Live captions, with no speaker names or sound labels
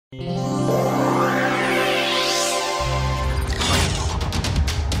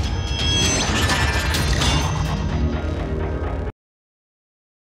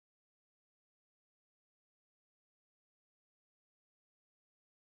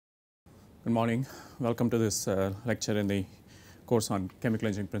Good morning. Welcome to this lecture in the course on chemical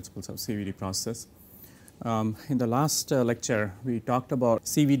engineering principles of CVD process. In the last lecture, we talked about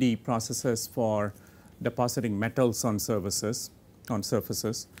CVD processes for depositing metals on surfaces.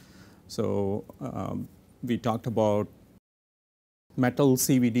 So, we talked about metal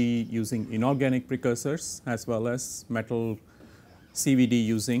CVD using inorganic precursors as well as metal CVD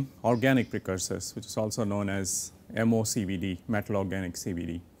using organic precursors, which is also known as MOCVD, metal organic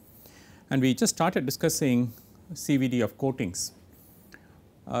CVD. And we just started discussing CVD of coatings.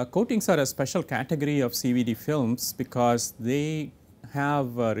 Coatings are a special category of CVD films because they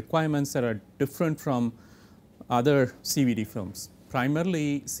have requirements that are different from other CVD films.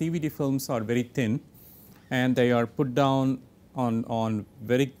 Primarily, CVD films are very thin and they are put down on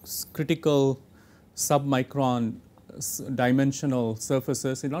very critical submicron dimensional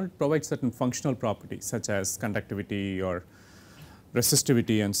surfaces in order to provide certain functional properties such as conductivity or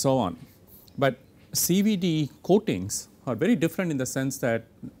resistivity and so on. But CVD coatings are very different in the sense that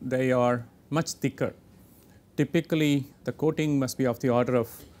they are much thicker. Typically, the coating must be of the order of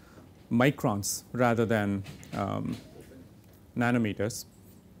microns rather than nanometers,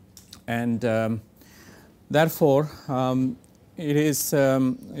 and therefore,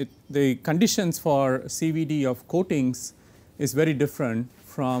 the conditions for CVD of coatings is very different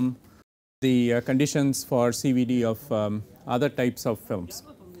from the conditions for CVD of other types of films.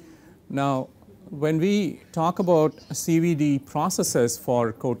 Now, when we talk about CVD processes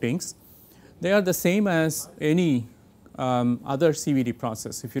for coatings, they are the same as any other CVD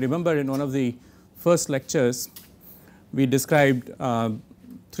process. If you remember, in one of the first lectures, we described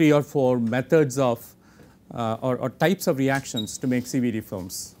 3 or 4 methods of or types of reactions to make CVD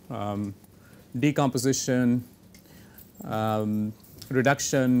films: decomposition,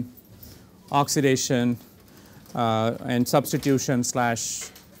 reduction, oxidation, and substitution /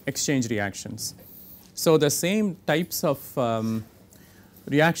 exchange reactions. So, the same types of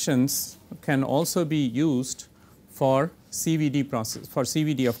reactions can also be used for CVD process, for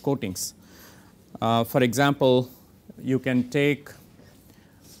CVD of coatings. For example, you can take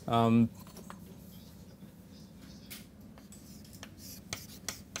a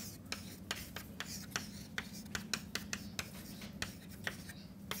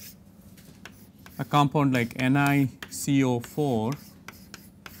compound like NiCO4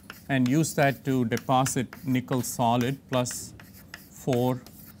 and use that to deposit nickel solid plus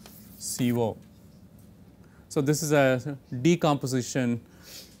 4CO. So, this is a decomposition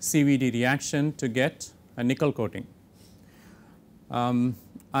CVD reaction to get a nickel coating.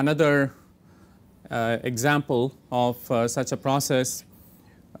 Another example of such a process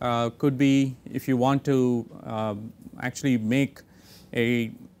could be if you want to actually make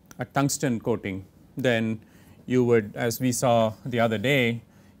a tungsten coating, then you would, as we saw the other day,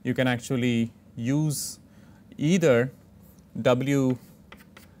 you can actually use either WF6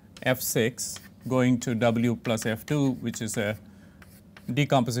 going to W plus F2, which is a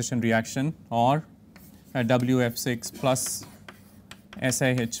decomposition reaction, or a WF6 plus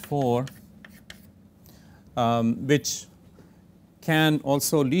SiH4, which can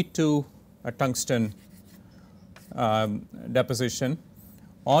also lead to a tungsten deposition,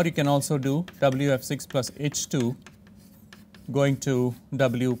 or you can also do WF6 plus H2 going to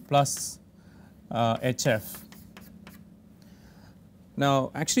W plus HF.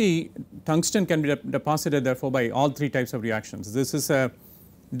 Now, actually tungsten can be deposited therefore by all 3 types of reactions. This is a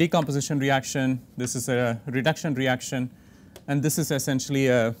decomposition reaction, this is a reduction reaction, and this is essentially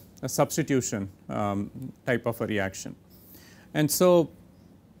a substitution type of a reaction. And so,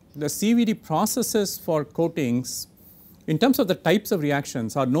 the CVD processes for coatings in terms of the types of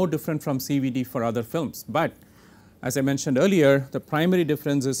reactions are no different from CVD for other films, but as I mentioned earlier, the primary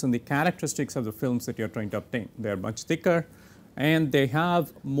difference is in the characteristics of the films that you are trying to obtain. They are much thicker and they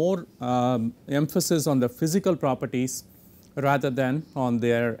have more emphasis on the physical properties rather than on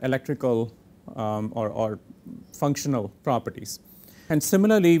their electrical or functional properties. And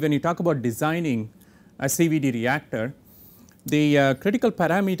similarly, when you talk about designing a CVD reactor, the critical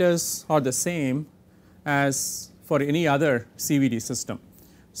parameters are the same as for any other CVD system.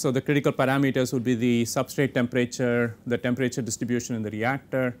 So, the critical parameters would be the substrate temperature, the temperature distribution in the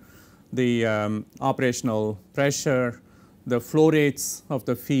reactor, the operational pressure, the flow rates of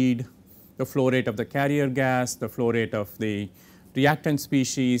the feed, the flow rate of the carrier gas, the flow rate of the reactant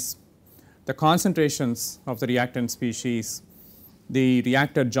species, the concentrations of the reactant species, the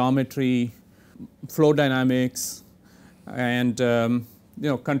reactor geometry, flow dynamics, and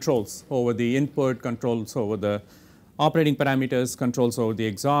controls over the input, controls over the operating parameters, controls over the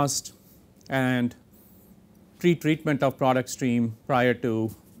exhaust, and pre-treatment of product stream prior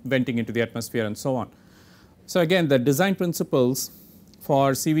to venting into the atmosphere and so on. So, again the design principles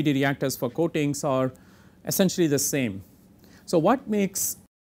for CVD reactors for coatings are essentially the same. So, what makes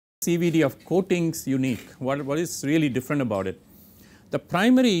CVD of coatings unique? What is really different about it? The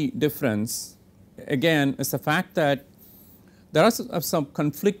primary difference again is the fact that there are some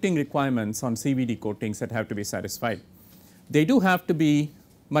conflicting requirements on CVD coatings that have to be satisfied. They do have to be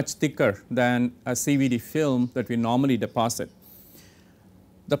much thicker than a CVD film that we normally deposit.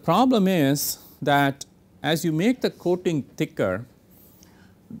 The problem is that as you make the coating thicker,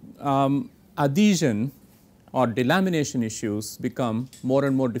 adhesion or delamination issues become more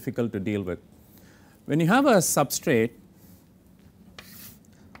and more difficult to deal with. When you have a substrate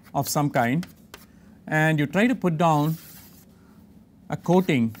of some kind and you try to put down a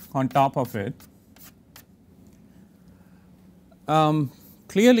coating on top of it,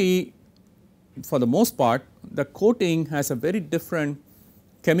 clearly for the most part the coating has a very different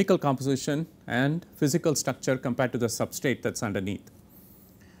chemical composition and physical structure compared to the substrate that is underneath.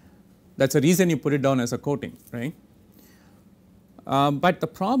 That is the reason you put it down as a coating, right. But the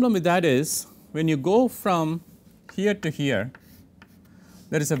problem with that is when you go from here to here,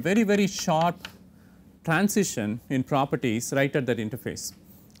 there is a very sharp transition in properties right at that interface.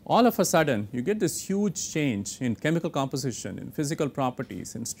 All of a sudden you get this huge change in chemical composition, in physical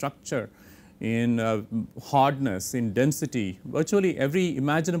properties, in structure, in hardness, in density, virtually every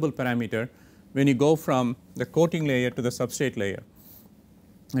imaginable parameter when you go from the coating layer to the substrate layer.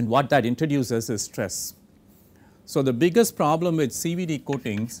 And what that introduces is stress. So, the biggest problem with CVD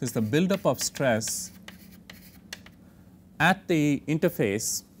coatings is the buildup of stress at the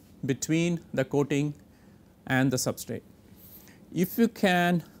interface between the coating and the substrate. If you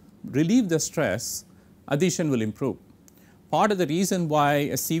can relieve the stress, adhesion will improve. Part of the reason why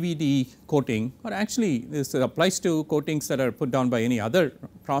a CVD coating, or actually this applies to coatings that are put down by any other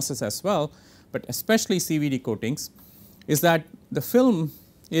process as well, but especially CVD coatings, is that the film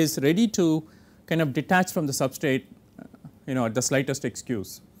is ready to kind of detach from the substrate at the slightest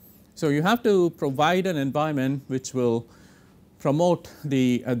excuse. So, you have to provide an environment which will promote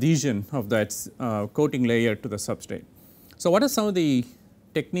the adhesion of that coating layer to the substrate. So, what are some of the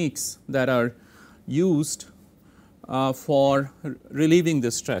techniques that are used for relieving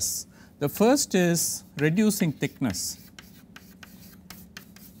the stress? The first is reducing thickness.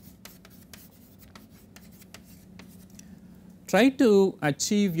 Try to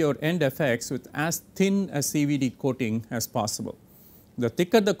achieve your end effects with as thin a CVD coating as possible. The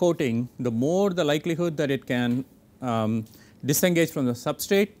thicker the coating, the more the likelihood that it can disengage from the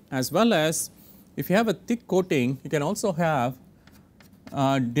substrate, as well as if you have a thick coating, you can also have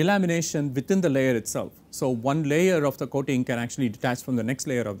delamination within the layer itself. So, one layer of the coating can actually detach from the next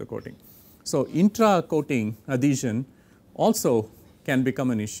layer of the coating. So, intra coating adhesion also can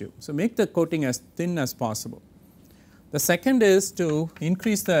become an issue. So, make the coating as thin as possible. The second is to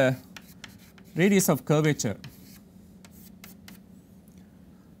increase the radius of curvature.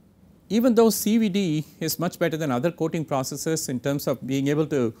 Even though CVD is much better than other coating processes in terms of being able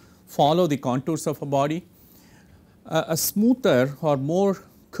to follow the contours of a body, a smoother or more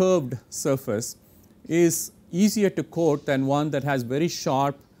curved surface is easier to coat than one that has very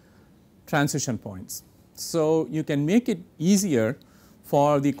sharp transition points. So, you can make it easier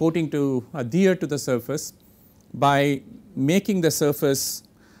for the coating to adhere to the surface by making the surface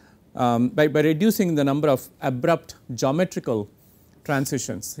by reducing the number of abrupt geometrical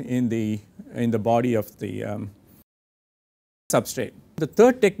transitions in the body of the substrate. The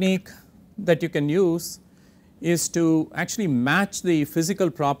third technique that you can use is to actually match the physical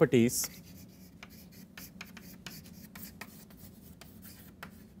properties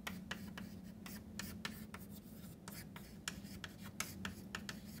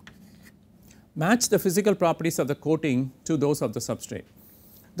of the coating to those of the substrate.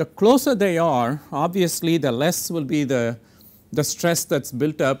 The closer they are, obviously the less will be the stress that is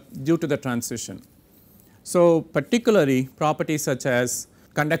built up due to the transition. So, particularly properties such as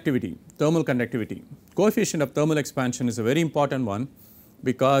conductivity, thermal conductivity. Coefficient of thermal expansion is a very important one,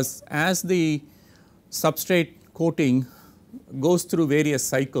 because as the substrate coating goes through various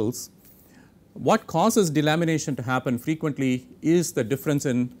cycles, what causes delamination to happen frequently is the difference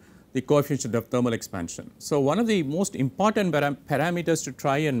in the coefficient of thermal expansion. So, one of the most important parameters to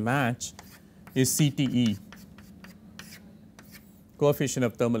try and match is CTE, coefficient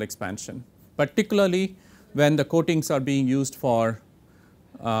of thermal expansion, particularly when the coatings are being used for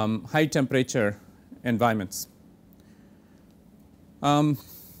high temperature environments.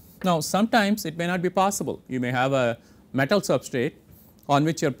 Now, sometimes it may not be possible. You may have a metal substrate on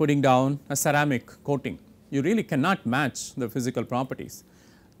which you are putting down a ceramic coating. You really cannot match the physical properties.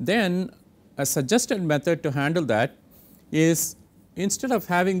 then a suggested method to handle that is, instead of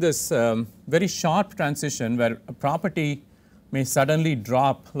having this very sharp transition where a property may suddenly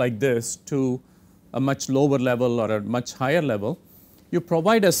drop like this to a much lower level or a much higher level, you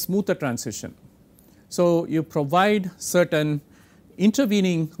provide a smoother transition. So, you provide certain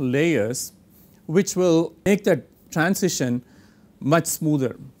intervening layers which will make the transition much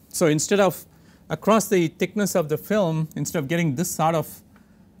smoother. So, instead of across the thickness of the film, instead of getting this sort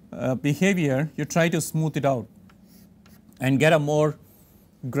of behavior, you try to smooth it out and get a more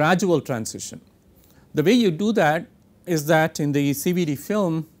gradual transition. The way you do that is that in the CVD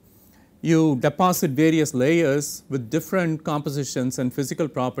film, you deposit various layers with different compositions and physical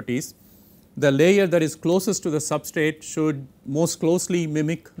properties. The layer that is closest to the substrate should most closely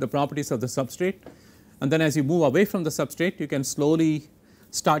mimic the properties of the substrate, and then as you move away from the substrate, you can slowly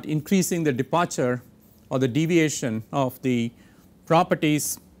start increasing the departure or the deviation of the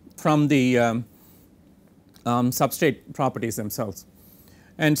properties from the substrate properties themselves.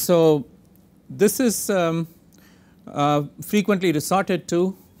 And so, this is frequently resorted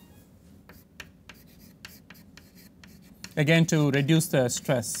to, again, to reduce the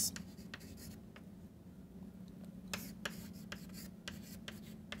stress.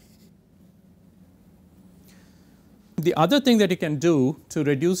 The other thing that you can do to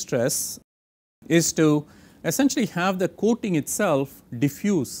reduce stress is to essentially have the coating itself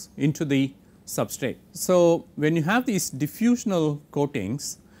diffuse into the substrate. So, when you have these diffusional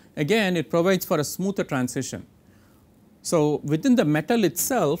coatings, again it provides for a smoother transition. So, within the metal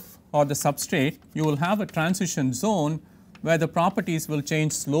itself or the substrate, you will have a transition zone where the properties will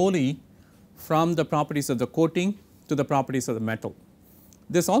change slowly from the properties of the coating to the properties of the metal.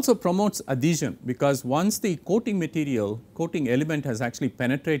 This also promotes adhesion, because once the coating material, coating element has actually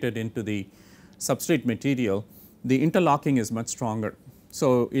penetrated into the substrate material, the interlocking is much stronger.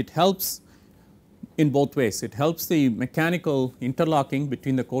 So, it helps in both ways. It helps the mechanical interlocking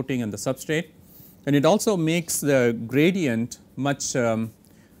between the coating and the substrate, and it also makes the gradient much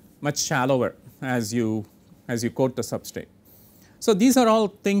shallower as you coat the substrate. So, these are all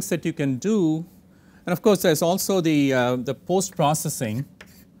things that you can do, and of course, there is also the post processing,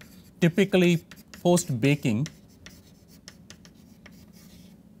 typically post baking.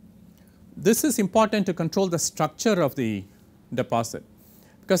 This is important to control the structure of the deposit,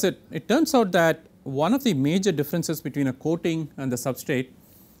 because it turns out that one of the major differences between a coating and the substrate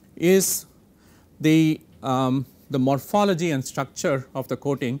is the morphology and structure of the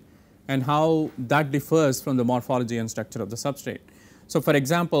coating and how that differs from the morphology and structure of the substrate. So, for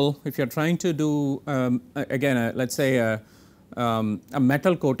example, if you are trying to do again let us say a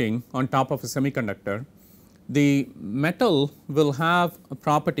metal coating on top of a semiconductor, the metal will have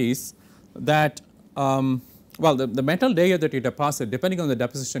properties that well, the metal layer that you deposit, depending on the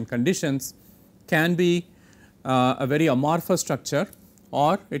deposition conditions, can be a very amorphous structure,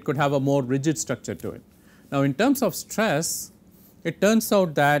 or it could have a more rigid structure to it. Now, in terms of stress, it turns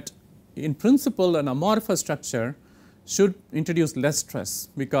out that in principle an amorphous structure should introduce less stress,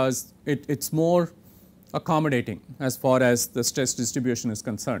 because it is more accommodating as far as the stress distribution is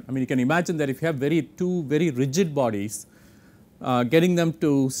concerned. I mean, you can imagine that if you have two very rigid bodies, getting them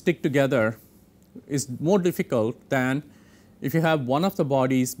to stick together is more difficult than if you have one of the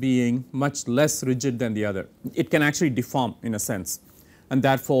bodies being much less rigid than the other. It can actually deform in a sense, and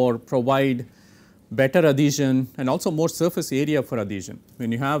therefore provide better adhesion and also more surface area for adhesion.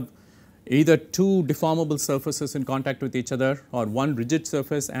 When you have either two deformable surfaces in contact with each other, or one rigid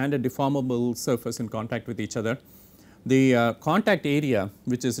surface and a deformable surface in contact with each other, the contact area,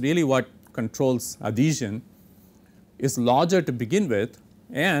 which is really what controls adhesion, is larger to begin with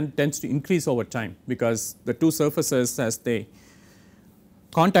and tends to increase over time, because the two surfaces, as they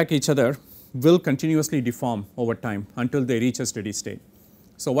contact each other, will continuously deform over time until they reach a steady state.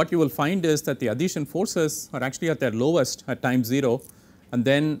 So, what you will find is that the adhesion forces are actually at their lowest at time 0, and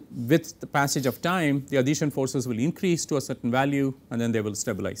then with the passage of time, the adhesion forces will increase to a certain value and then they will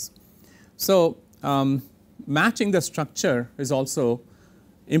stabilize. So, matching the structure is also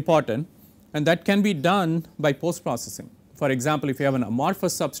important, and that can be done by post processing. For example, if you have an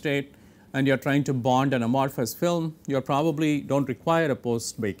amorphous substrate and you are trying to bond an amorphous film, you probably do not require a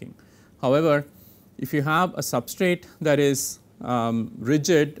post baking. However, if you have a substrate that is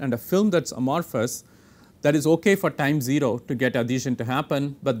rigid and a film that is amorphous, that is okay for time 0 to get adhesion to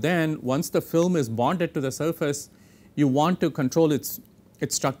happen, but then once the film is bonded to the surface, you want to control its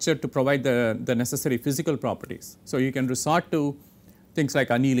structure to provide the necessary physical properties. So, you can resort to things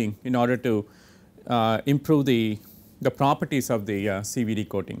like annealing in order to improve the properties of the CVD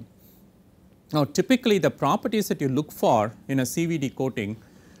coating. Now, typically the properties that you look for in a CVD coating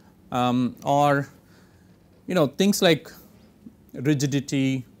or things like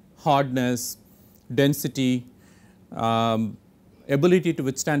rigidity, hardness, density, ability to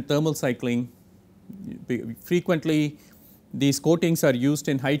withstand thermal cycling. Frequently these coatings are used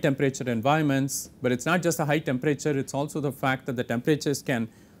in high temperature environments, but it is not just the high temperature, it is also the fact that the temperatures can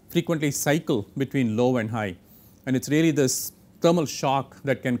frequently cycle between low and high, and it is really this thermal shock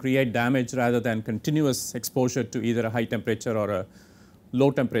that can create damage rather than continuous exposure to either a high temperature or a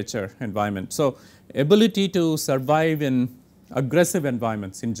low temperature environment. So, ability to survive in aggressive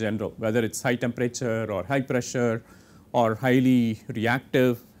environments in general, whether it is high temperature or high pressure or highly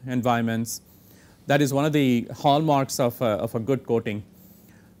reactive environments, that is one of the hallmarks of a good coating.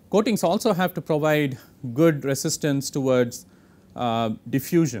 Coatings also have to provide good resistance towards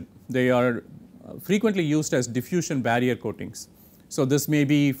diffusion. They are frequently used as diffusion barrier coatings. So, this may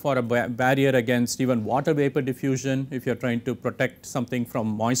be for a barrier against even water vapor diffusion if you are trying to protect something from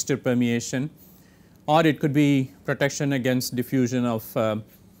moisture permeation, or it could be protection against diffusion of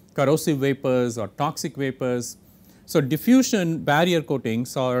corrosive vapors or toxic vapors. So, diffusion barrier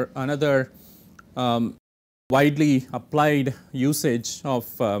coatings are another widely applied usage of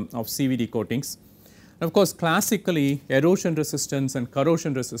CVD coatings. And of course, classically erosion resistance and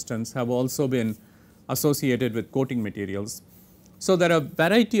corrosion resistance have also been associated with coating materials. So, there are a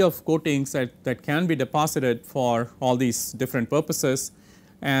variety of coatings that can be deposited for all these different purposes,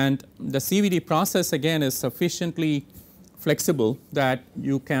 and the CVD process again is sufficiently flexible that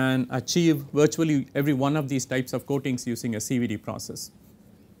you can achieve virtually every one of these types of coatings using a CVD process.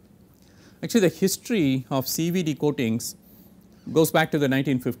 Actually, the history of CVD coatings goes back to the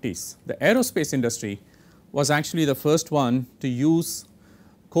 1950s. The aerospace industry was actually the first one to use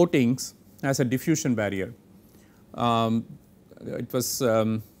coatings as a diffusion barrier. It was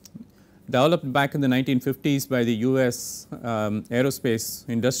developed back in the 1950s by the US aerospace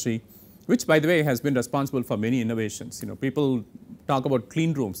industry, which by the way has been responsible for many innovations. People talk about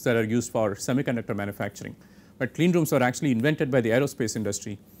clean rooms that are used for semiconductor manufacturing, but clean rooms were actually invented by the aerospace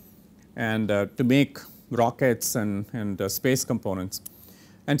industry and to make rockets and space components.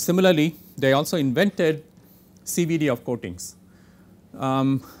 And similarly, they also invented CVD of coatings.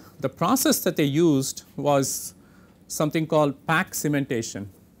 The process that they used was something called pack cementation.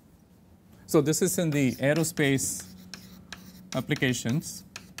 So, this is in the aerospace applications.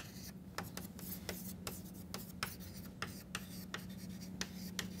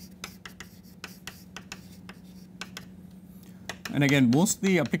 And again, most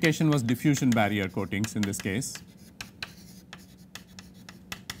the application was diffusion barrier coatings in this case.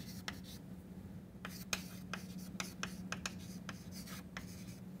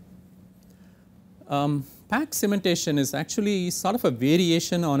 Pack cementation is actually sort of a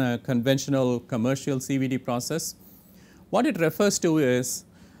variation on a conventional commercial CVD process. What it refers to is,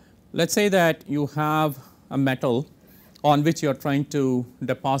 let us say that you have a metal on which you are trying to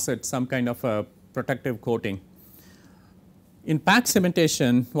deposit some kind of a protective coating. In pack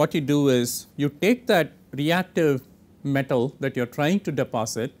cementation, what you do is you take that reactive metal that you are trying to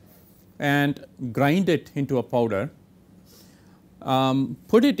deposit and grind it into a powder,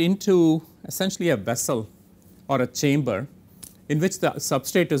 put it into essentially a vessel or a chamber in which the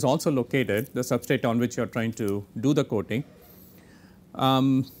substrate is also located, the substrate on which you are trying to do the coating.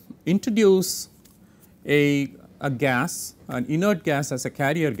 Introduce a gas, an inert gas as a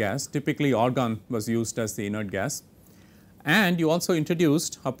carrier gas, typically argon was used as the inert gas, and you also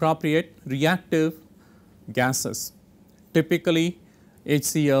introduced appropriate reactive gases, typically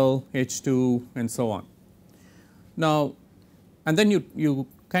HCl, H2 and so on. Now, and then you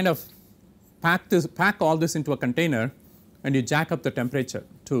kind of pack all this into a container and you jack up the temperature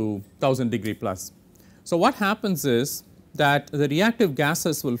to 1000 degree plus. So, what happens is that the reactive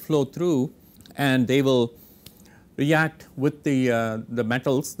gases will flow through and they will react with the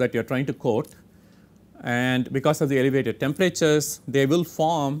metals that you are trying to coat, and because of the elevated temperatures they will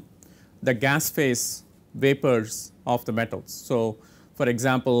form the gas phase vapors of the metals. So, for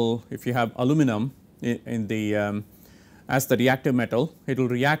example, if you have aluminum in the as the reactive metal, it will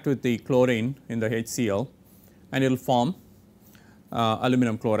react with the chlorine in the HCl and it will form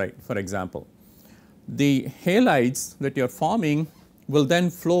aluminum chloride, for example. The halides that you are forming will then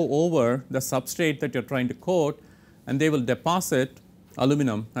flow over the substrate that you are trying to coat and they will deposit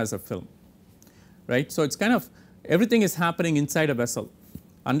aluminum as a film, right. So, it is kind of everything is happening inside a vessel.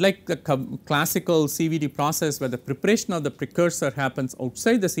 Unlike the classical CVD process where the preparation of the precursor happens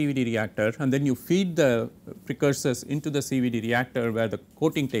outside the CVD reactor and then you feed the precursors into the CVD reactor where the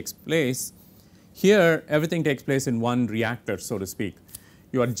coating takes place, here everything takes place in one reactor, so to speak.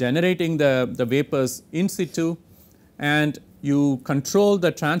 You are generating the vapors in situ, and you control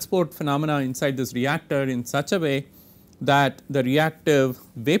the transport phenomena inside this reactor in such a way that the reactive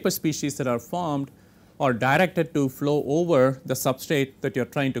vapor species that are formed are directed to flow over the substrate that you are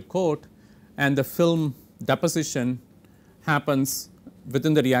trying to coat, and the film deposition happens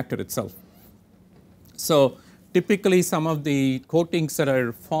within the reactor itself. So, typically some of the coatings that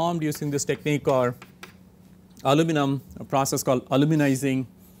are formed using this technique are aluminum, a process called aluminizing,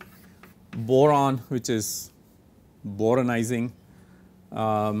 boron, which is boronizing,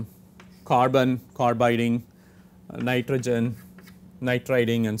 carbon, carbiding, nitrogen,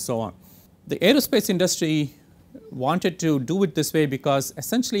 nitriding, and so on. The aerospace industry wanted to do it this way because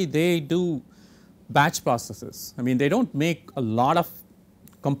essentially they do batch processes. I mean, they don't make a lot of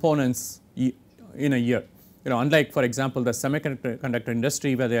components in a year. Unlike, for example, the semiconductor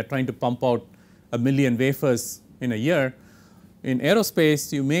industry where they are trying to pump out 1 million wafers in a year. In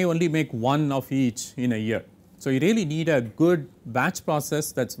aerospace, you may only make one of each in a year. So, you really need a good batch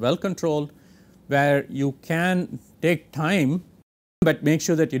process that is well controlled, where you can take time, but make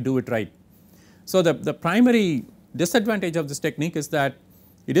sure that you do it right. So, the primary disadvantage of this technique is that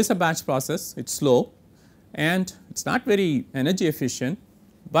it is a batch process, it is slow, and it is not very energy efficient,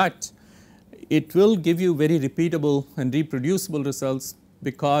 but it will give you very repeatable and reproducible results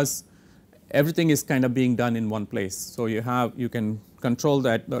because everything is kind of being done in one place. So, you can control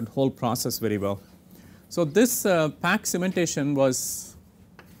that whole process very well. So, this pack cementation was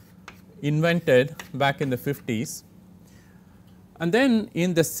invented back in the 50s, and then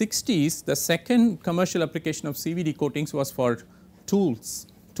in the 60s the second commercial application of CVD coatings was for tools,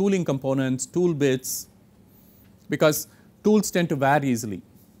 tooling components, tool bits, because tools tend to wear easily.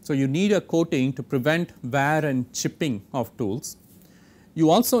 So, you need a coating to prevent wear and chipping of tools. You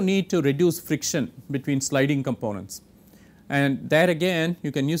also need to reduce friction between sliding components, and there again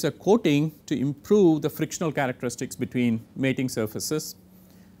you can use a coating to improve the frictional characteristics between mating surfaces.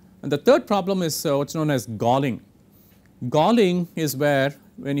 And the third problem is what is known as galling. Galling is where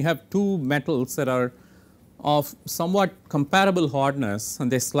when you have two metals that are of somewhat comparable hardness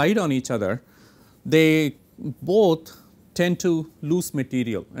and they slide on each other, they both tend to lose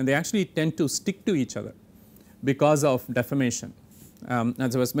material and they actually tend to stick to each other because of deformation.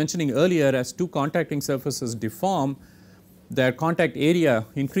 As I was mentioning earlier, as two contacting surfaces deform, their contact area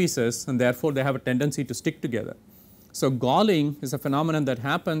increases and therefore, they have a tendency to stick together. So, galling is a phenomenon that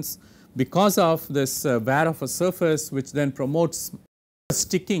happens because of this wear of a surface, which then promotes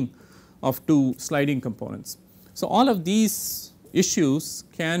sticking of two sliding components. So, all of these issues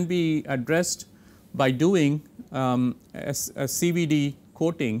can be addressed by doing a CVD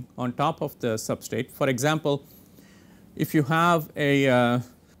coating on top of the substrate. For example, if you have a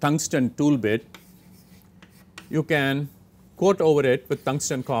tungsten tool bit, you can coat over it with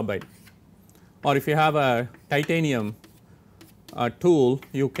tungsten carbide, or if you have a titanium tool,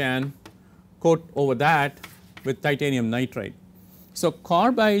 you can coat over that with titanium nitride. So,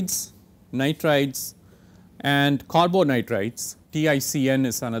 carbides, nitrides and carbonitrides, TICN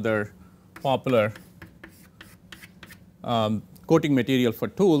is another popular coating material for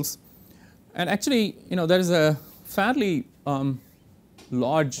tools, and actually there is a fairly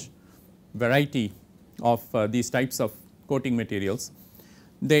large variety of these types of coating materials.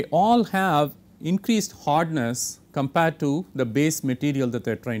 They all have increased hardness compared to the base material that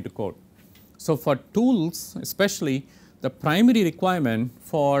they are trying to coat. So, for tools especially, the primary requirement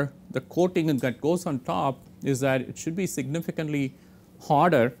for the coating that goes on top is that it should be significantly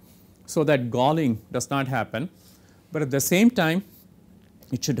harder so that galling does not happen, but at the same time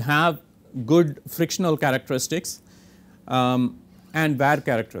it should have good frictional characteristics and wear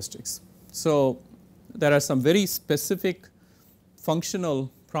characteristics. So, there are some very specific functional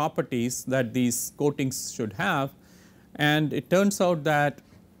properties that these coatings should have, and it turns out that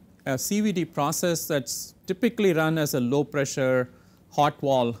a CVD process that is typically run as a low pressure hot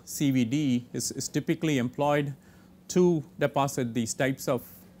wall CVD is typically employed to deposit these types of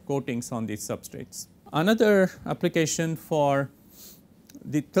coatings on these substrates. Another application for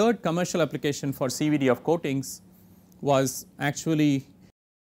the third commercial application for CVD of coatings was actually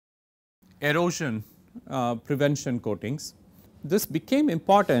erosion prevention coatings. This became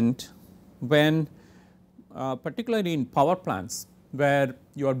important when particularly in power plants where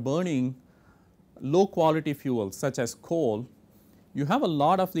you are burning low quality fuels such as coal, you have a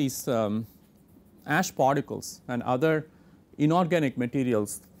lot of these ash particles and other inorganic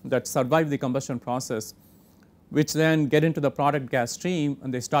materials that survive the combustion process, which then get into the product gas stream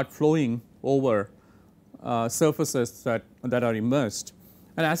and they start flowing over surfaces that are immersed.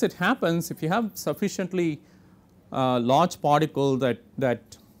 And as it happens, if you have sufficiently large particle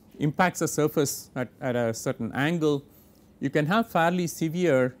that impacts the surface at a certain angle, you can have fairly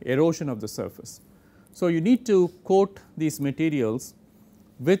severe erosion of the surface. So, you need to coat these materials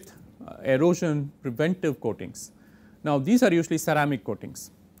with erosion preventive coatings. Now, these are usually ceramic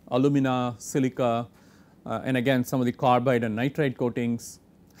coatings, alumina, silica, and again some of the carbide and nitride coatings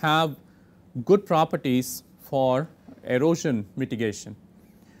have good properties for erosion mitigation.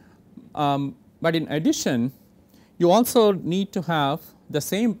 But in addition, you also need to have the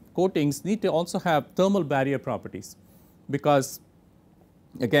same coatings need to also have thermal barrier properties, because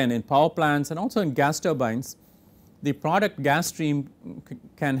again in power plants and also in gas turbines, the product gas stream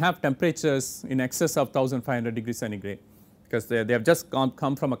can have temperatures in excess of 1500 degrees centigrade, because they have just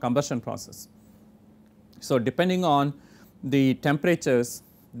come from a combustion process. So, depending on the temperatures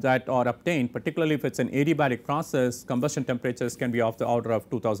that are obtained, particularly if it is an adiabatic process, combustion temperatures can be of the order of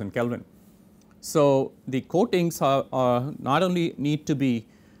 2000 Kelvin. So, the coatings are not only need to be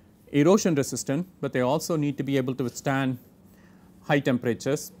erosion resistant, but they also need to be able to withstand high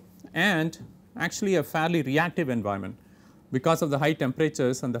temperatures and actually a fairly reactive environment, because of the high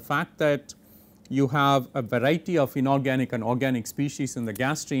temperatures and the fact that you have a variety of inorganic and organic species in the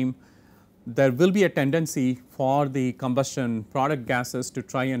gas stream. There will be a tendency for the combustion product gases to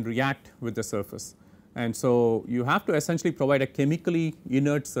try and react with the surface, and so you have to essentially provide a chemically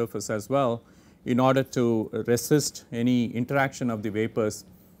inert surface as well in order to resist any interaction of the vapors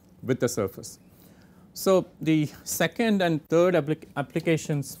with the surface. So, the second and third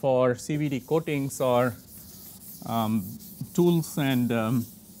applications for CVD coatings are tools and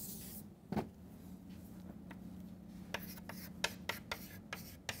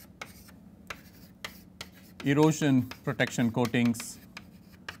erosion protection coatings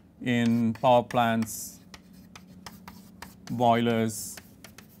in power plants, boilers,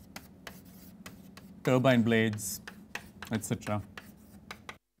 turbine blades, etc.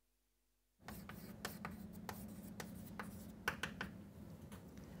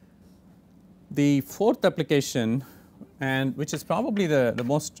 The fourth application, and which is probably the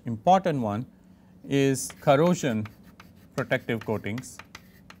most important one, is corrosion protective coatings.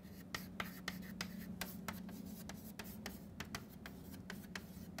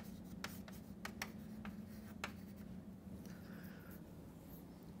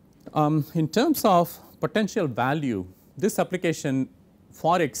 In terms of potential value, this application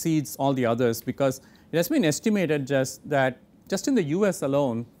far exceeds all the others, because it has been estimated that just in the US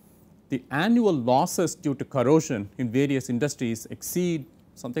alone, the annual losses due to corrosion in various industries exceed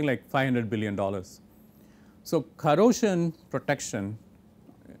something like $500 billion. So, corrosion protection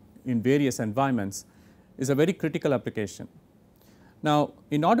in various environments is a very critical application. Now,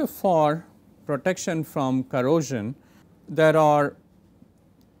 in order for protection from corrosion, there are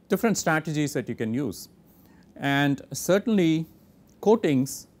different strategies that you can use, and certainly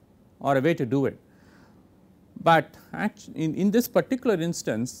coatings are a way to do it. But in this particular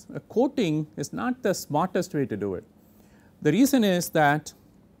instance, a coating is not the smartest way to do it. The reason is that,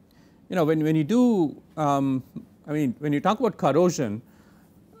 you know, when you do when you talk about corrosion,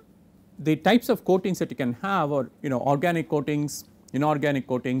 the types of coatings that you can have are, you know, organic coatings, inorganic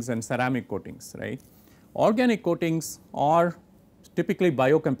coatings and ceramic coatings, right. Organic coatings are typically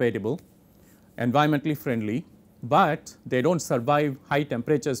biocompatible, environmentally friendly, but they do not survive high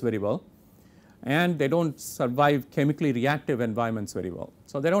temperatures very well, and they do not survive chemically reactive environments very well.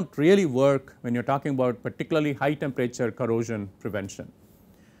 So, they do not really work when you are talking about particularly high temperature corrosion prevention.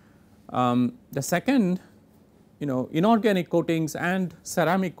 The second, you know, inorganic coatings and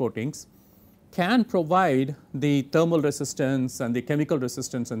ceramic coatings can provide the thermal resistance and the chemical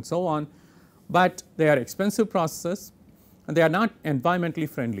resistance and so on, but they are expensive processes and they are not environmentally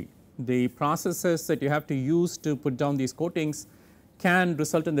friendly. The processes that you have to use to put down these coatings can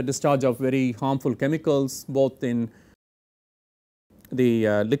result in the discharge of very harmful chemicals, both in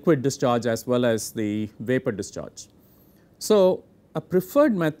the liquid discharge as well as the vapor discharge. So, a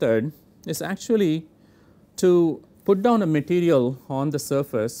preferred method is actually to put down a material on the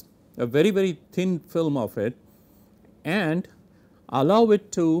surface, a very thin film of it, and allow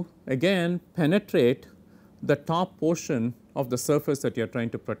it to again penetrate the top portion of the surface that you are trying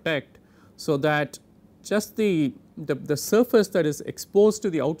to protect, so that just the surface that is exposed to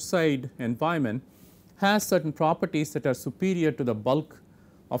the outside environment has certain properties that are superior to the bulk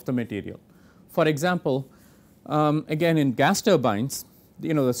of the material. For example, again in gas turbines,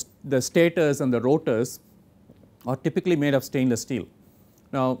 you know, the stators and the rotors are typically made of stainless steel.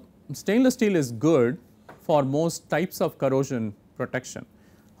 Now, stainless steel is good for most types of corrosion protection.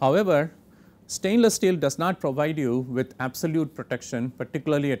 However, stainless steel does not provide you with absolute protection,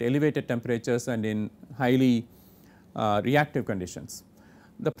 particularly at elevated temperatures and in highly reactive conditions.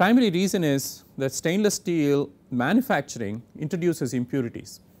 The primary reason is that stainless steel manufacturing introduces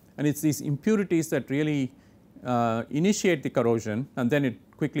impurities, and it is these impurities that really initiate the corrosion and then it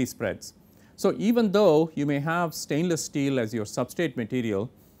quickly spreads. So, even though you may have stainless steel as your substrate material,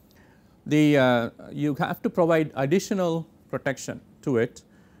 you have to provide additional protection to it,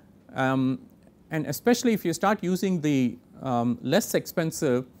 and especially if you start using the less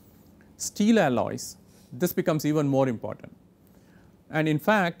expensive steel alloys, this becomes even more important. And in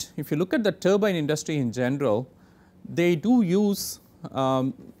fact, if you look at the turbine industry in general, they do use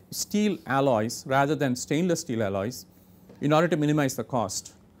steel alloys rather than stainless steel alloys in order to minimize the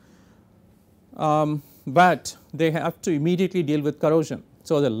cost. But they have to immediately deal with corrosion.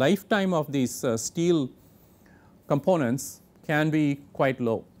 So, the lifetime of these steel components can be quite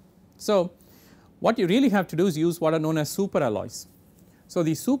low. So, what you really have to do is use what are known as super alloys. So,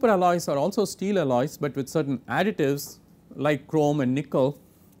 these super alloys are also steel alloys, but with certain additives like chrome and nickel,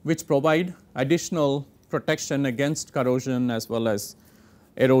 which provide additional protection against corrosion as well as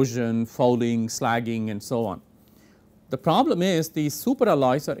erosion, fouling, slagging and so on. The problem is these super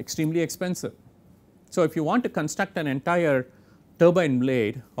alloys are extremely expensive. So, if you want to construct an entire turbine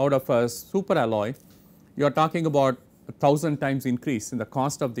blade out of a super alloy, you are talking about 1,000 times increase in the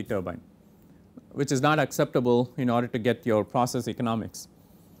cost of the turbine, which is not acceptable in order to get your process economics.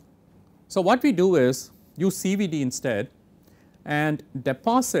 So, what we do is use CVD instead and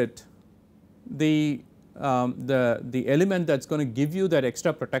deposit the element that is going to give you that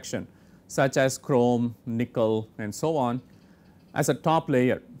extra protection, such as chrome, nickel and so on, as a top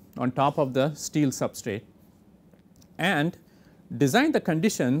layer on top of the steel substrate, and design the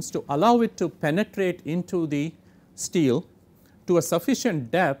conditions to allow it to penetrate into the steel to a sufficient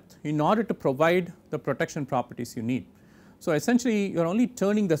depth in order to provide the protection properties you need. So, essentially you are only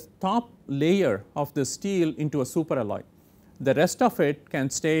turning the top layer of the steel into a super alloy. The rest of it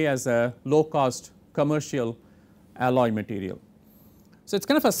can stay as a low cost commercial alloy material. So, it is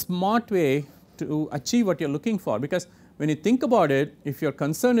kind of a smart way to achieve what you are looking for, because when you think about it, if your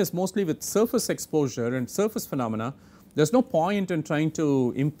concern is mostly with surface exposure and surface phenomena, there is no point in trying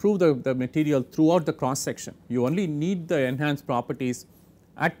to improve the material throughout the cross section. You only need the enhanced properties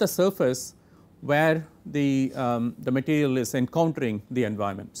at the surface where the material is encountering the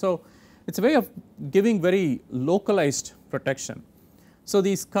environment. So, it is a way of giving very localized protection. So,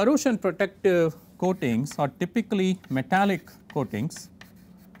 these corrosion protective coatings are typically metallic coatings,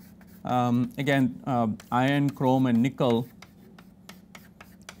 again iron, chrome and nickel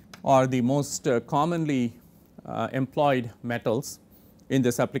are the most commonly employed metals in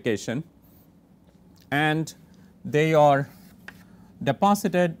this application, and they are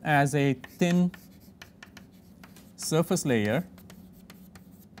deposited as a thin surface layer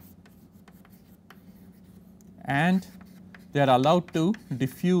and they are allowed to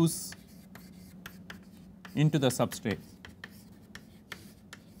diffuse into the substrate.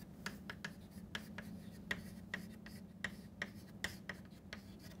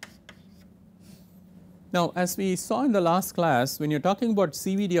 Now, as we saw in the last class, when you are talking about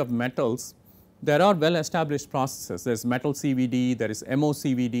CVD of metals, there are well established processes. There is metal CVD, there is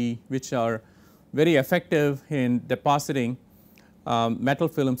MOCVD, which are very effective in depositing metal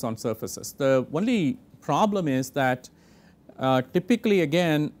films on surfaces. The only problem is that typically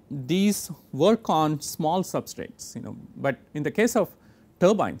again these work on small substrates, but in the case of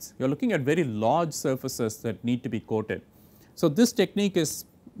turbines you are looking at very large surfaces that need to be coated. So, these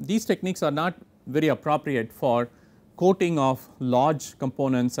techniques are not very appropriate for coating of large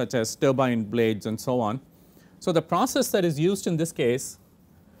components such as turbine blades and so on. So, the process that is used in this case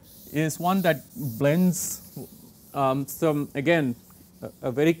is one that blends again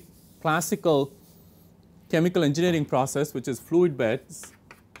a very classical chemical engineering process, which is fluid beds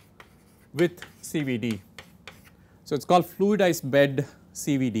with CVD. So, it is called fluidized bed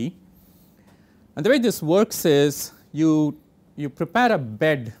CVD, and the way this works is you prepare a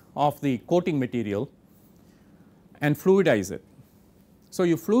bed of the coating material and fluidize it. So,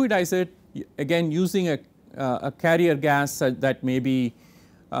 you fluidize it again using a carrier gas that may be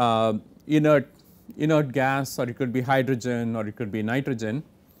inert gas, or it could be hydrogen, or it could be nitrogen,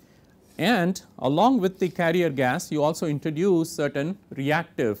 and along with the carrier gas you also introduce certain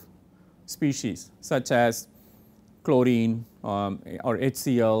reactive species such as chlorine or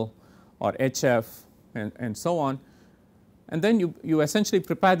HCl or HF and so on, and then you essentially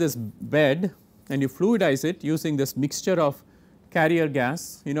prepare this bed and you fluidize it using this mixture of carrier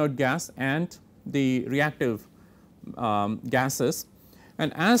gas, inert gas and the reactive gases.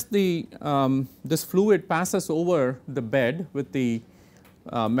 And as this fluid passes over the bed with the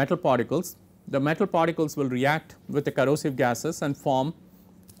metal particles will react with the corrosive gases and form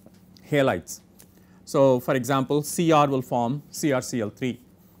halides. So, for example, Cr will form CrCl3,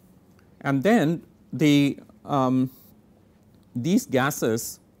 and then these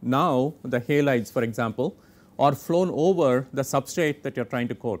gases, now the halides for example, are flown over the substrate that you are trying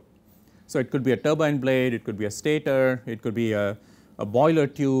to coat. So, it could be a turbine blade, it could be a stator, it could be a boiler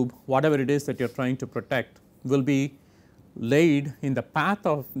tube, whatever it is that you are trying to protect will be laid in the path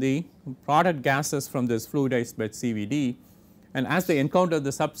of the product gases from this fluidized bed CVD, and as they encounter the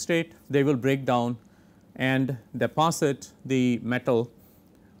substrate they will break down and deposit the metal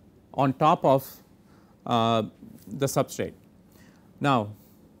on top of the substrate. Now,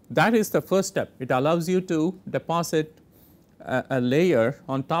 that is the first step. It allows you to deposit a layer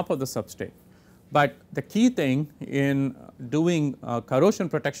on top of the substrate, but the key thing in doing corrosion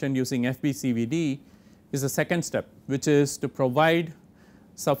protection using FBCVD is the second step, which is to provide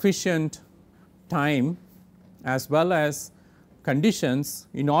sufficient time as well as conditions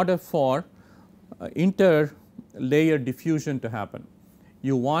in order for interlayer diffusion to happen.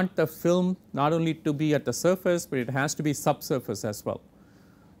 You want the film not only to be at the surface, but it has to be subsurface as well.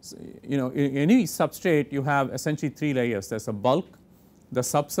 So, in any substrate you have essentially 3 layers. There is a bulk, the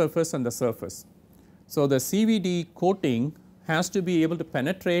subsurface and the surface. So, the CVD coating has to be able to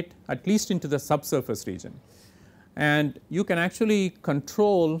penetrate at least into the subsurface region, and you can actually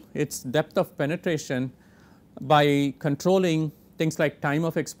control its depth of penetration by controlling things like time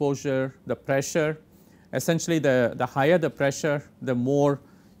of exposure, the pressure. Essentially the higher the pressure, the more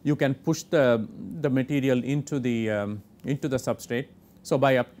you can push the material into the substrate. So,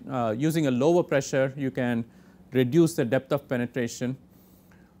 by using a lower pressure you can reduce the depth of penetration,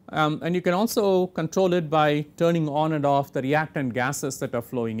 and you can also control it by turning on and off the reactant gases that are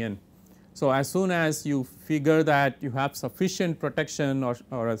flowing in. So, as soon as you figure that you have sufficient protection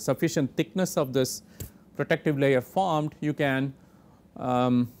or a sufficient thickness of this protective layer formed, you can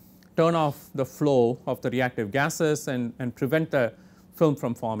turn off the flow of the reactive gases and prevent the film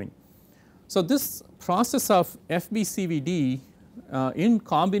from forming. So, this process of FBCVD in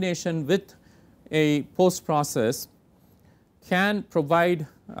combination with a post process can provide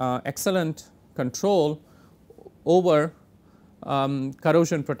excellent control over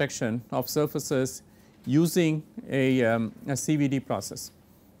corrosion protection of surfaces using a CVD process.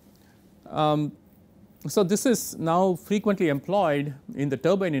 So, this is now frequently employed in the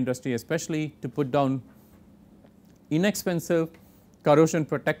turbine industry, especially to put down inexpensive corrosion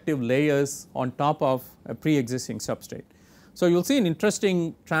protective layers on top of a pre-existing substrate. So, you will see an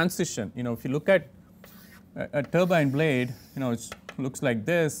interesting transition. If you look at a turbine blade, it looks like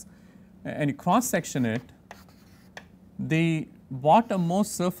this, and you cross section it, the bottommost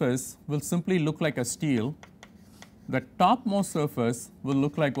surface will simply look like a steel, the topmost surface will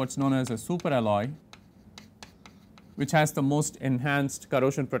look like what is known as a superalloy, which has the most enhanced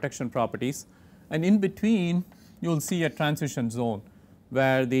corrosion protection properties, and in between you will see a transition zone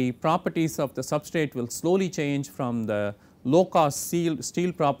where the properties of the substrate will slowly change from the low cost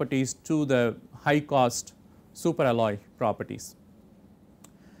steel properties to the high cost superalloy properties.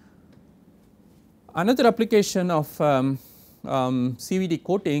 Another application of CVD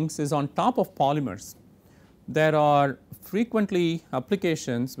coatings is on top of polymers. There are frequently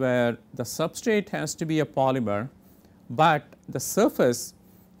applications where the substrate has to be a polymer, but the surface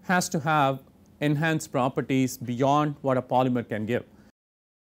has to have enhanced properties beyond what a polymer can give.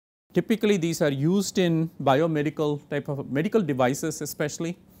 Typically these are used in biomedical type of medical devices,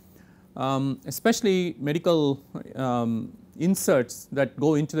 especially medical inserts that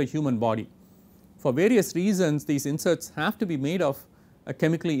go into the human body. For various reasons these inserts have to be made of a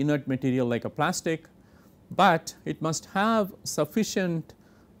chemically inert material like a plastic, but it must have sufficient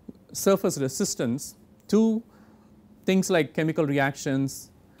surface resistance to things like chemical reactions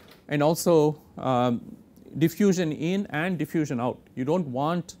and also diffusion in and diffusion out. You do not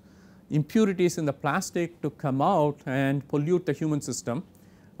want impurities in the plastic to come out and pollute the human system,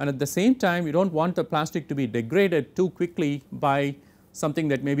 and at the same time you do not want the plastic to be degraded too quickly by something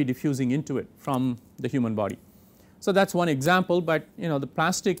that may be diffusing into it from the human body. So, that is one example, but the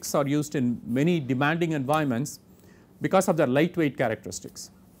plastics are used in many demanding environments because of their lightweight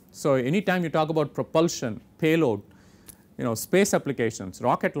characteristics. So, anytime you talk about propulsion, payload, space applications,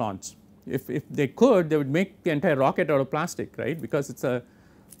 rocket launch, if they could, they would make the entire rocket out of plastic, right, because it's the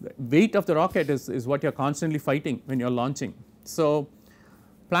weight of the rocket is what you are constantly fighting when you are launching. So,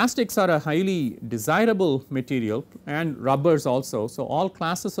 plastics are a highly desirable material, and rubbers also. So, all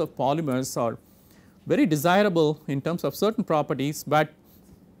classes of polymers are very desirable in terms of certain properties, but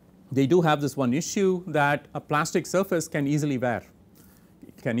they do have this one issue that a plastic surface can easily wear.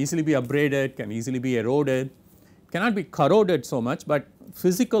 It can easily be abraded, can easily be eroded, cannot be corroded so much, but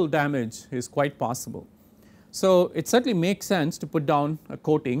physical damage is quite possible. So, it certainly makes sense to put down a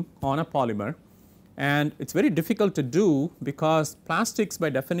coating on a polymer, and it is very difficult to do because plastics by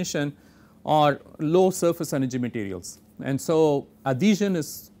definition are low surface energy materials, and so adhesion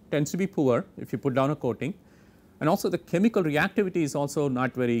tends to be poor if you put down a coating, and also the chemical reactivity is also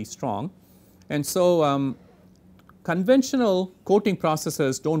not very strong. And so, conventional coating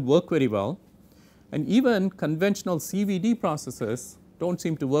processes do not work very well, and even conventional CVD processes do not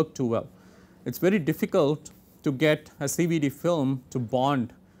seem to work too well. It is very difficult to get a CVD film to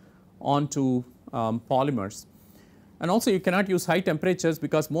bond onto polymers, and also you cannot use high temperatures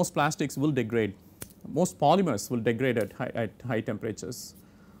because most plastics will degrade, most polymers will degrade at high temperatures.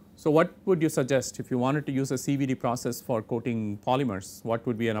 So, what would you suggest if you wanted to use a CVD process for coating polymers? What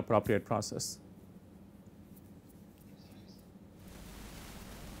would be an appropriate process?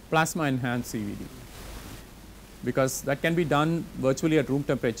 Plasma enhanced CVD, because that can be done virtually at room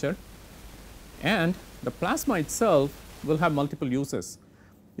temperature, and the plasma itself will have multiple uses.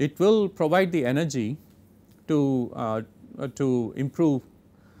 It will provide the energy to improve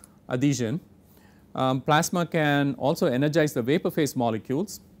adhesion. Plasma can also energize the vapor phase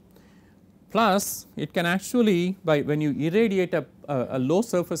molecules, plus it can actually, when you irradiate a low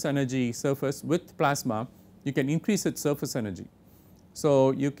surface energy surface with plasma, you can increase its surface energy.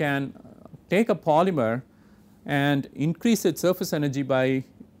 So, you can take a polymer and increase its surface energy by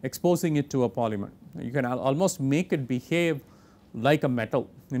exposing it to a polymer. You can almost make it behave like a metal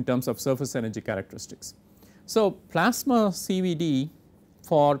in terms of surface energy characteristics. So, plasma CVD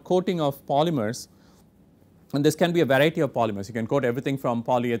for coating of polymers, and this can be a variety of polymers. You can coat everything from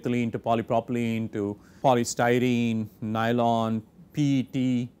polyethylene to polypropylene to polystyrene, nylon,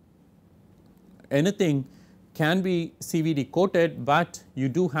 PET, anything can be CVD coated, but you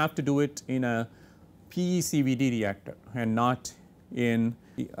do have to do it in a PE-CVD reactor and not in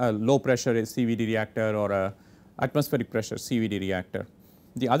a low pressure CVD reactor or a atmospheric pressure CVD reactor.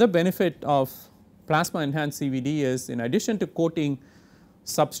 The other benefit of plasma enhanced CVD is, in addition to coating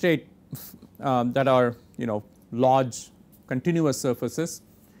substrate that are large continuous surfaces,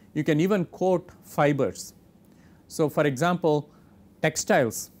 you can even coat fibers. So, for example,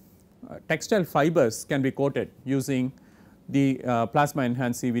 textile fibers can be coated using the plasma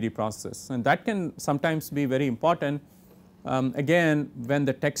enhanced CVD process, and that can sometimes be very important again when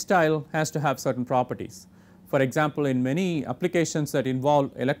the textile has to have certain properties. For example, in many applications that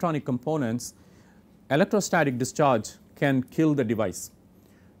involve electronic components, electrostatic discharge can kill the device.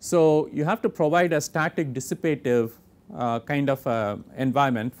 So, you have to provide a static dissipative kind of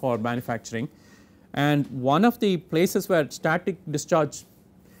environment for manufacturing, and one of the places where static discharge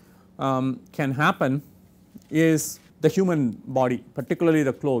can happen is the human body, particularly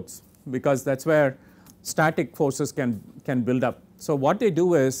the clothes, because that is where static forces can build up. So, what they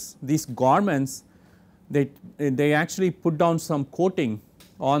do is these garments, they actually put down some coating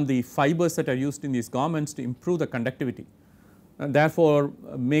on the fibers that are used in these garments to improve the conductivity, and therefore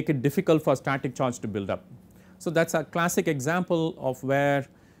make it difficult for static charge to build up. So, that is a classic example of where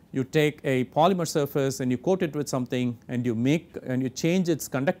you take a polymer surface and you coat it with something and you change its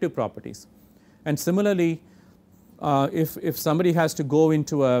conductive properties. And similarly, if somebody has to go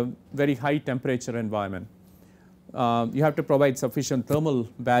into a very high temperature environment, you have to provide sufficient thermal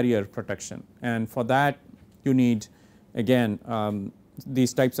barrier protection, and for that you need again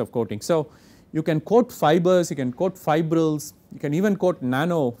these types of coating. So, you can coat fibers, you can coat fibrils, you can even coat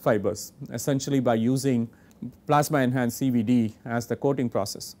nanofibers essentially by using plasma enhanced CVD as the coating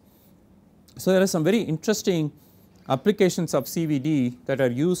process. So, there are some very interesting applications of CVD that are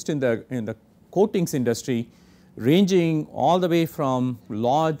used in the coatings industry, ranging all the way from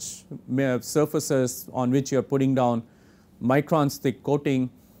large surfaces on which you are putting down microns thick coating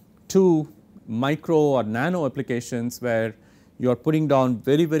to micro or nano applications where you are putting down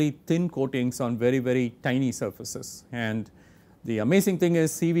very, very thin coatings on very, very tiny surfaces. And the amazing thing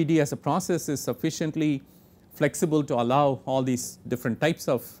is CVD as a process is sufficiently flexible to allow all these different types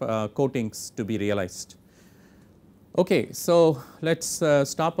of coatings to be realized. Okay, so let us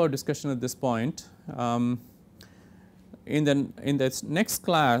stop our discussion at this point. In this next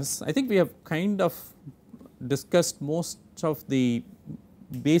class, I think we have kind of discussed most of the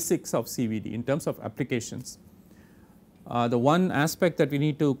basics of CVD in terms of applications. The one aspect that we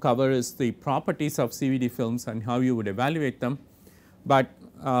need to cover is the properties of CVD films and how you would evaluate them, but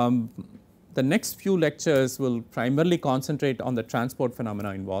the next few lectures will primarily concentrate on the transport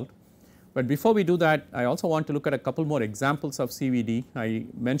phenomena involved. But before we do that, I also want to look at a couple more examples of CVD. I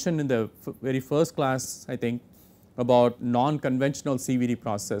mentioned in the very first class, I think, about non-conventional CVD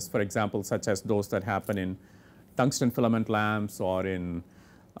process, for example, such as those that happen in tungsten filament lamps or in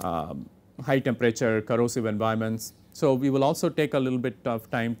high temperature corrosive environments. So, we will also take a little bit of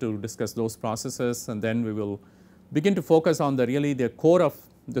time to discuss those processes, and then we will begin to focus on the core of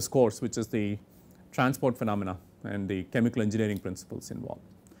this course, which is the transport phenomena and the chemical engineering principles involved.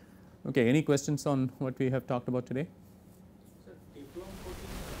 Okay, any questions on what we have talked about today? Sir, Teflon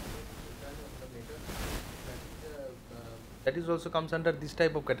coating done on the metal, that is also comes under this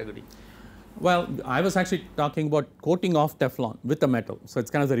type of category. Well, I was actually talking about coating of Teflon with a metal. So, it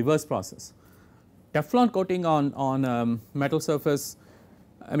is kind of the reverse process. Teflon coating on metal surface,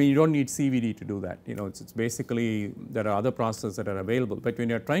 I mean you do not need CVD to do that, you know, it's basically there are other processes that are available, but when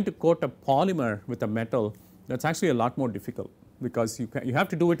you are trying to coat a polymer with a metal, that is actually a lot more difficult, because you have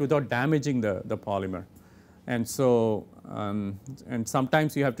to do it without damaging the polymer. And so, and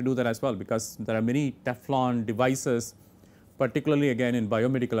sometimes you have to do that as well, because there are many Teflon devices, particularly again in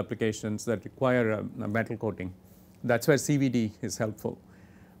biomedical applications, that require a metal coating. That is where CVD is helpful.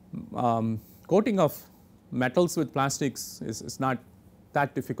 Coating of metals with plastics is not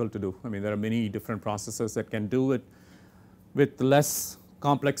that difficult to do. I mean there are many different processes that can do it with less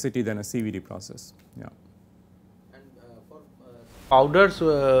complexity than a CVD process. Yeah. And for powders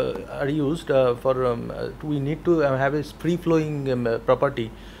are used for we need to have a free flowing property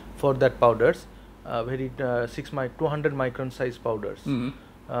for that powders, very 200 micron size powders.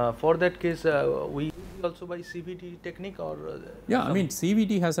 For that case, we also by CVD technique or yeah, I mean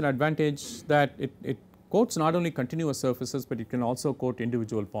CVD has an advantage that it coats not only continuous surfaces, but it can also coat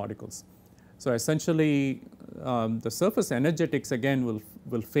individual particles. So, essentially the surface energetics again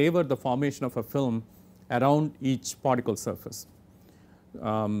will favor the formation of a film around each particle surface.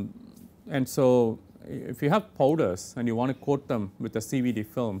 And so, if you have powders and you want to coat them with a CVD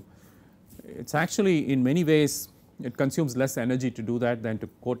film, it is actually in many ways it consumes less energy to do that than to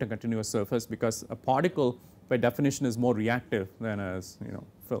coat a continuous surface, because a particle by definition is more reactive than as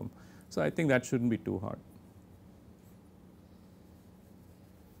film. So, I think that should not be too hard.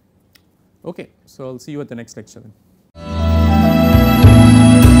 Okay, so I will see you at the next lecture then.